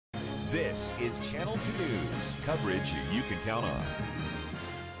This is Channel 2 News, coverage you can count on.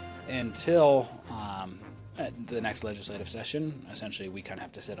 Until the next legislative session, essentially we kind of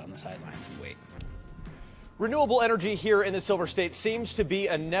have to sit on the sidelines and wait. Renewable energy here in the Silver State seems to be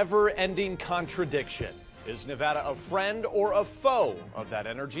a never-ending contradiction. Is Nevada a friend or a foe of that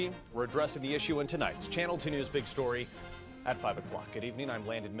energy? We're addressing the issue in tonight's Channel 2 News Big Story at 5 o'clock. Good evening, I'm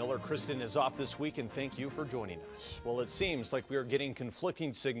Landon Miller. Kristen is off this week, and thank you for joining us. Well, it seems like we are getting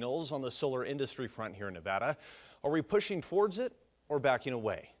conflicting signals on the solar industry front here in Nevada. Are we pushing towards it or backing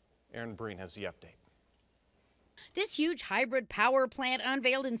away? Aaron Breen has the update. This huge hybrid power plant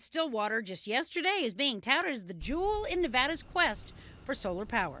unveiled in Stillwater just yesterday is being touted as the jewel in Nevada's quest for solar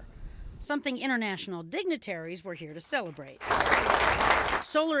power, something international dignitaries were here to celebrate.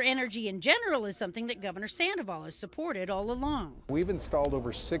 Solar energy in general is something that Governor Sandoval has supported all along. We've installed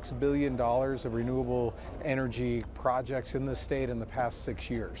over $6 billion of renewable energy projects in the state in the past 6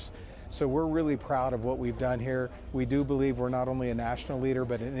 years. So we're really proud of what we've done here. We do believe we're not only a national leader,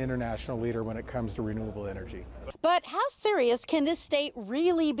 but an international leader when it comes to renewable energy. But how serious can this state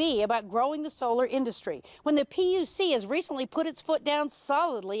really be about growing the solar industry when the PUC has recently put its foot down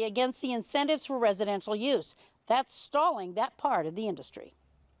solidly against the incentives for residential use? That's stalling that part of the industry.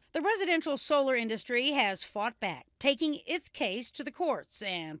 The residential solar industry has fought back, taking its case to the courts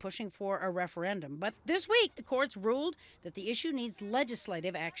and pushing for a referendum. But this week, the courts ruled that the issue needs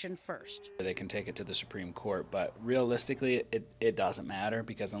legislative action first. They can take it to the Supreme Court, but realistically, it doesn't matter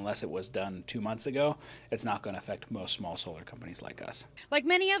because unless it was done 2 months ago, it's not going to affect most small solar companies like us. Like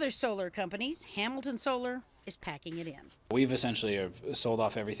many other solar companies, Hamilton Solar is packing it in. We've essentially sold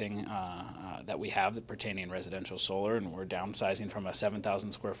off everything that we have pertaining residential solar, and we're downsizing from a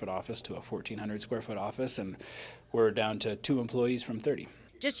 7,000 square foot office to a 1,400 square foot office, and we're down to 2 employees from 30.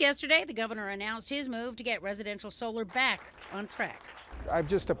 Just yesterday, the governor announced his move to get residential solar back on track. I've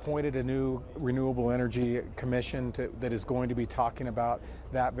just appointed a new renewable energy commission that is going to be talking about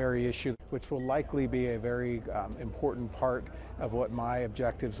that very issue, which will likely be a very important part of what my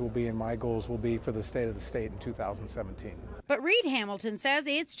objectives will be and my goals will be for the state of the state in 2017. But Reed Hamilton says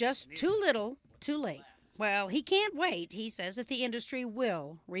it's just too little, too late. Well, he can't wait. He says that the industry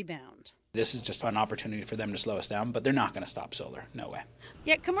will rebound. This is just an opportunity for them to slow us down, but they're not going to stop solar. No way.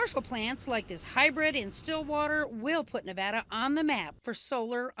 Yet commercial plants like this hybrid in Stillwater will put Nevada on the map for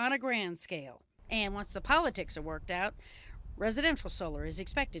solar on a grand scale. And once the politics are worked out, residential solar is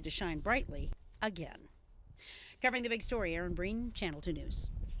expected to shine brightly again. Covering the big story, Aaron Breen, Channel 2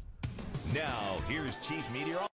 News. Now, here's Chief Meteorologist